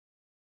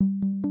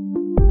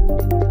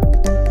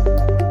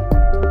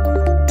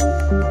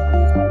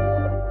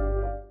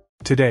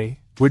Today,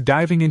 we're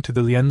diving into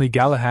the Lian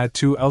Galahad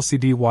 2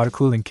 LCD water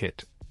cooling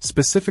kit,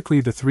 specifically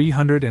the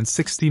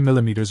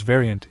 360mm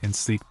variant in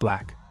sleek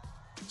black.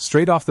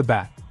 Straight off the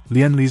bat,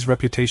 Lian's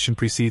reputation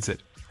precedes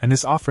it, and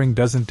this offering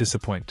doesn't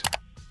disappoint.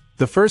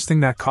 The first thing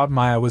that caught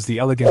my eye was the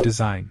elegant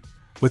design,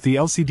 with the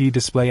LCD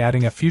display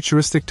adding a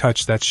futuristic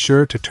touch that's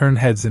sure to turn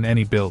heads in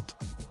any build.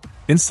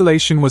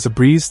 Installation was a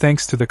breeze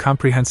thanks to the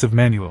comprehensive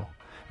manual,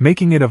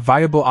 making it a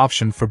viable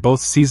option for both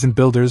seasoned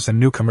builders and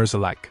newcomers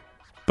alike.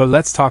 But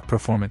let's talk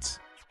performance.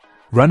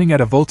 Running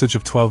at a voltage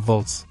of 12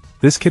 volts,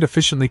 this kit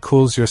efficiently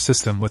cools your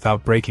system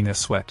without breaking a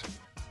sweat.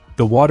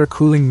 The water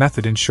cooling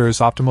method ensures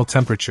optimal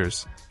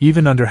temperatures,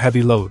 even under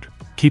heavy load,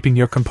 keeping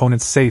your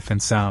components safe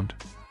and sound.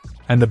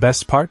 And the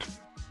best part?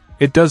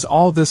 It does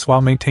all this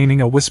while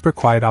maintaining a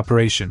whisper-quiet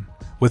operation,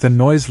 with a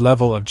noise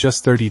level of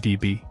just 30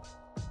 dB.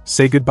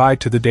 Say goodbye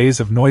to the days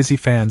of noisy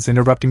fans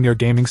interrupting your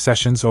gaming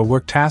sessions or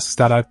work tasks.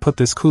 I've put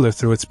this cooler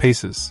through its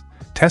paces,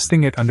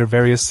 testing it under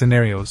various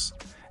scenarios,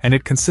 and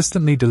it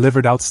consistently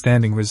delivered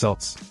outstanding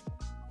results.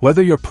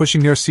 Whether you're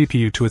pushing your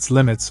CPU to its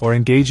limits or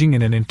engaging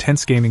in an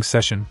intense gaming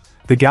session,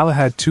 the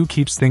Galahad 2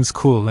 keeps things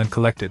cool and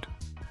collected.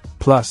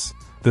 Plus,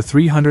 the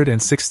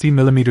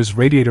 360mm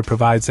radiator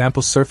provides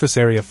ample surface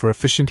area for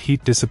efficient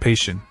heat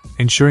dissipation,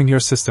 ensuring your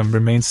system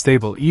remains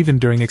stable even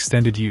during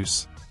extended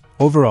use.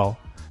 Overall,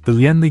 the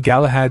Lian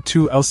Galahad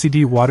 2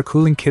 LCD water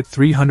cooling kit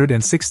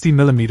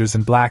 360mm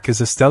in black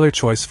is a stellar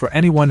choice for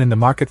anyone in the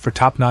market for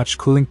top-notch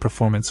cooling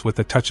performance with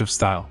a touch of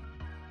style.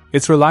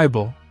 It's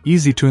reliable,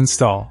 easy to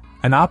install,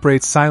 and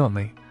operates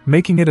silently,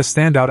 making it a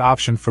standout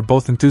option for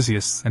both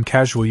enthusiasts and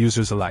casual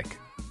users alike.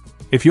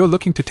 If you're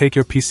looking to take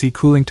your PC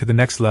cooling to the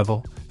next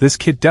level, this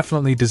kit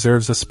definitely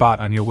deserves a spot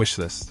on your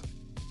wishlist.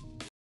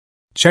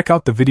 Check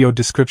out the video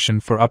description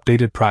for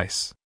updated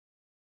price.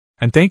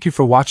 And thank you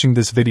for watching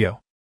this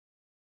video.